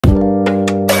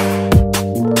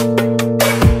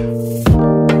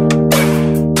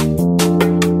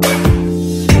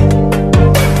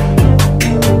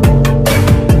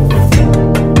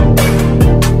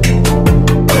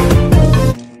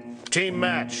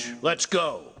match. Let's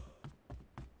go.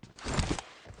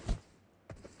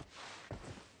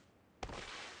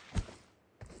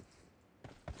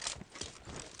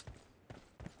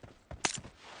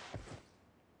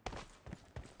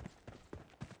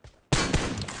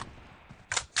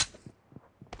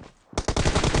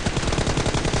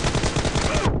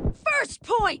 First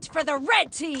point for the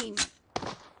red team!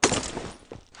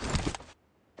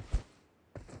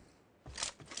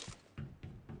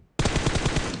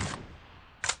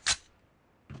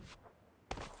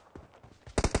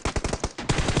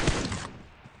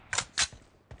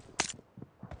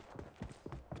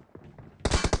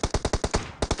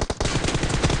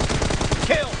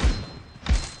 Kill!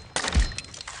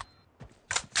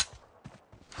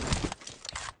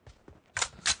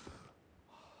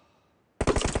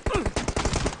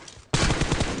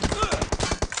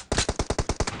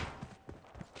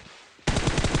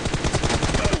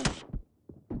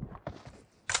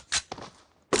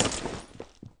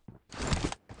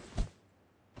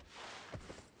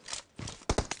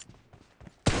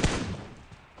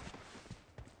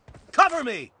 Cover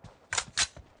me!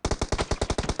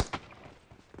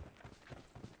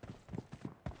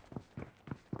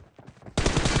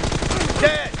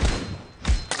 Dead!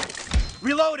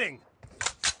 Reloading!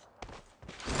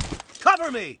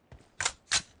 Cover me!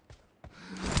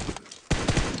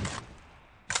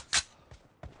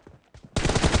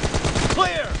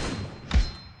 Clear!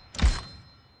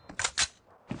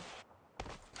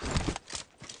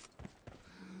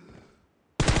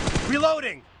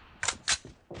 Reloading!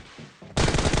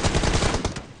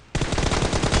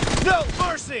 No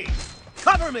mercy!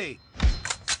 Cover me!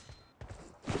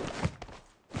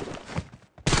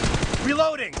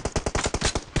 Reloading!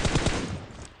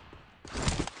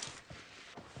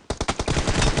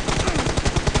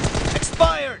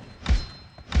 Expired!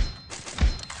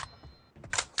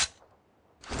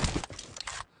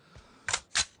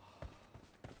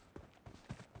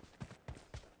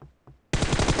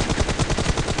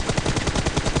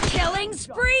 Killing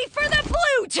spree for the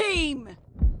blue team!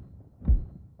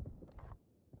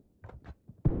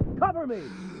 Cover me!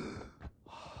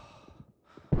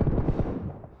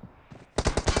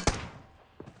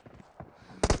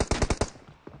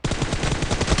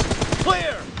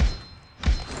 Clear!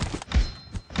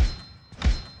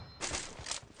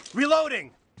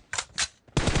 Reloading!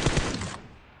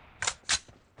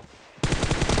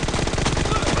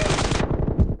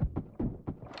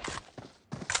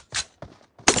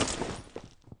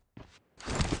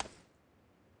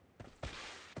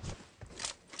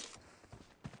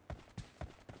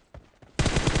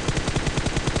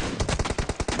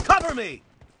 Cover me!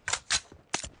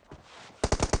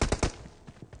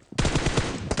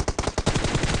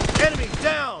 Enemy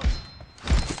down!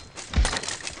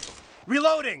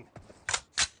 Reloading!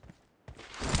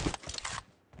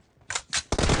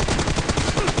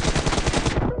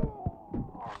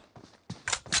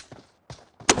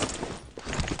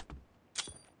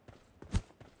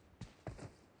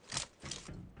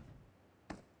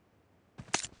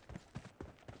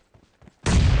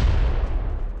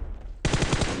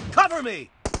 Cover me!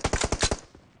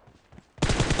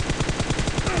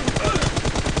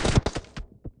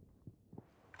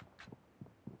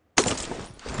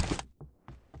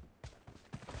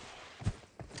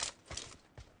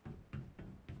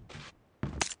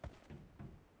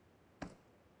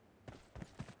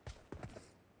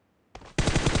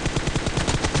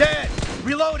 Dead!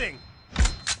 Reloading!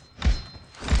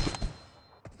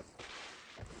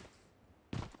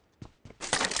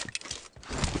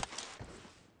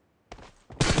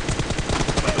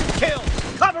 Kill!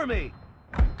 Cover me!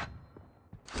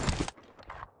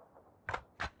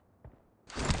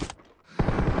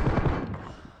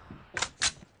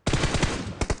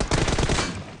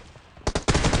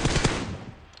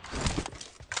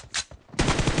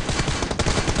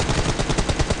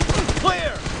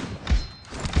 Clear!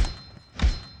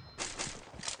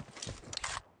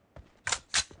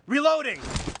 Reloading!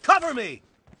 Cover me!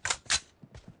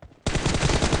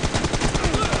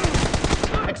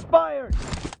 Expired!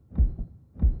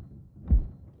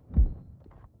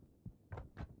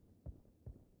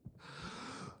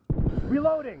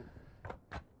 Reloading!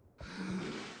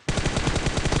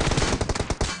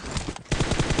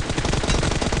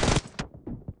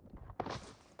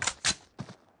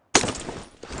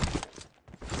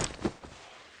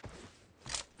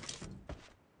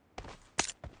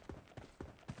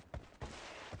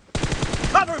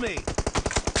 Cover me!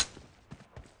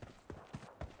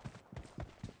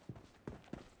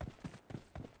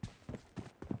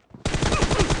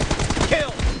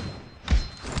 Kill!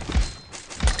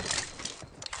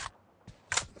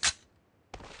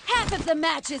 Half of the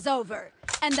match is over.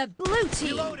 And the blue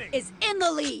team Reloading. is in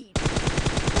the lead.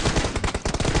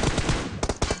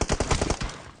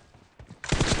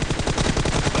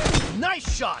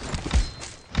 Nice shot!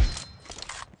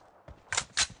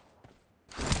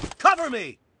 Cover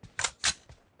me!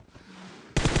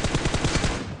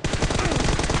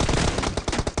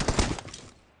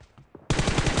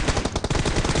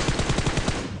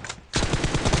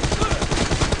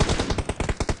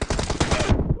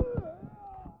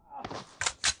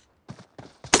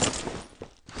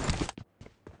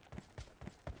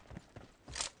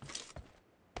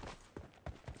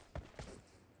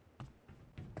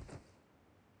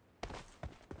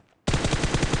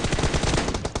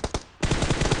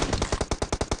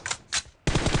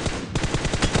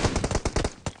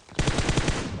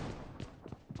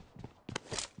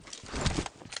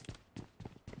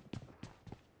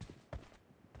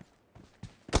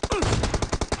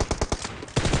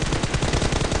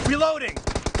 Reloading!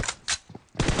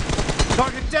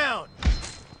 Target down!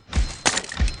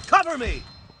 Cover me!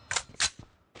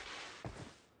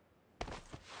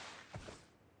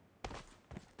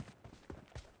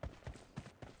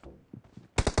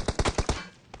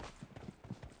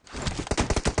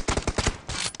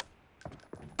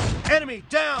 Enemy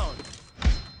down!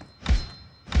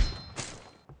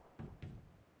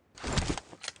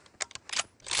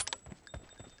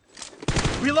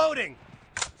 Reloading!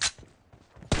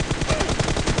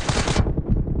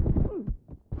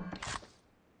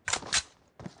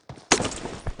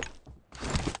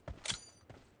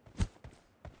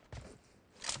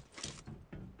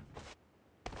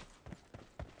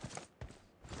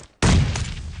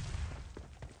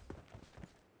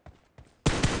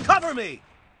 Cover me!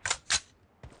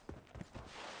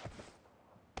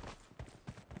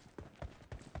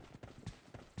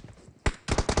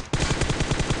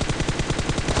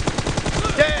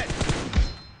 Dead!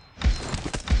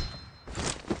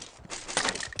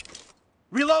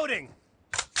 Reloading!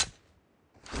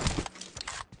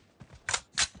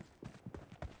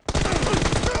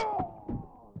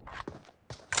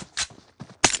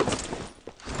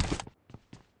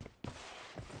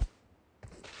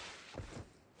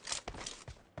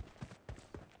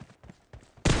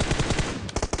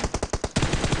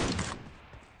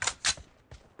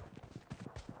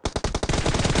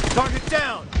 Target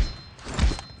down!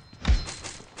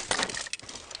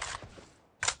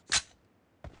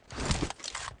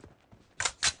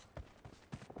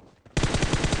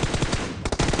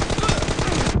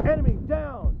 Enemy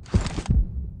down!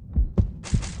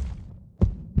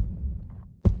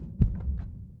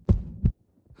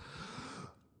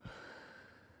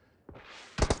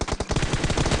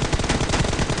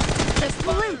 The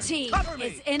blue team Cover me.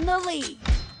 is in the lead.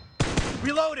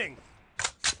 Reloading!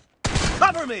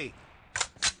 Cover me!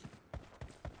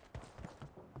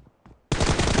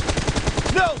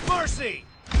 No mercy!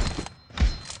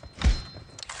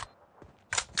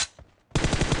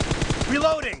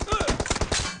 Reloading!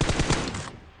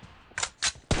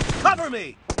 Cover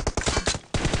me!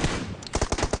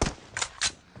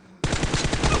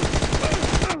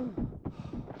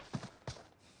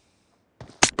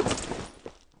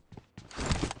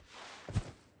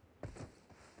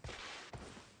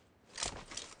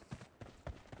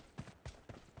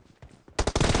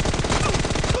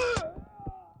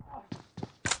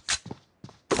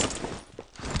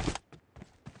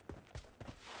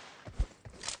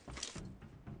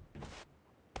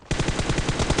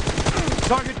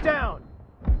 Target down!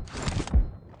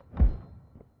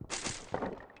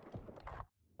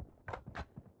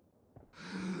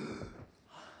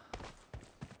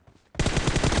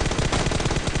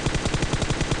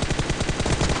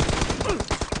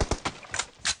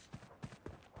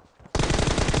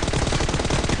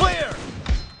 Clear!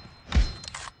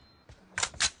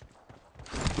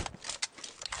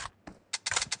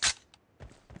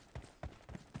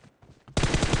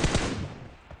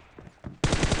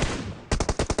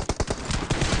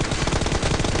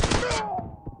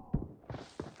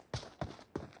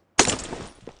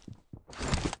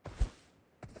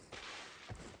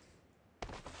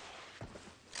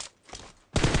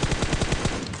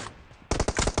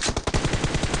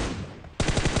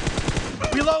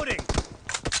 Reloading!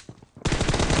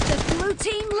 The blue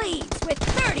team leads with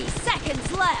 30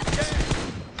 seconds left.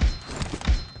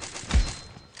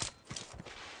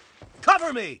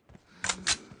 Cover me!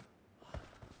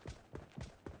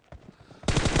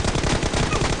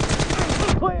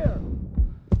 Clear!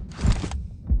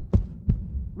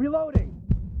 Reloading!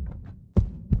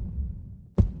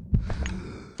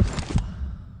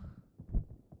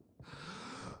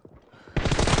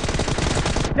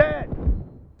 Dead!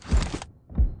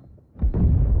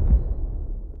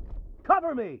 Cover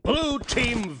Cover me! Blue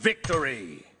team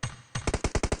victory!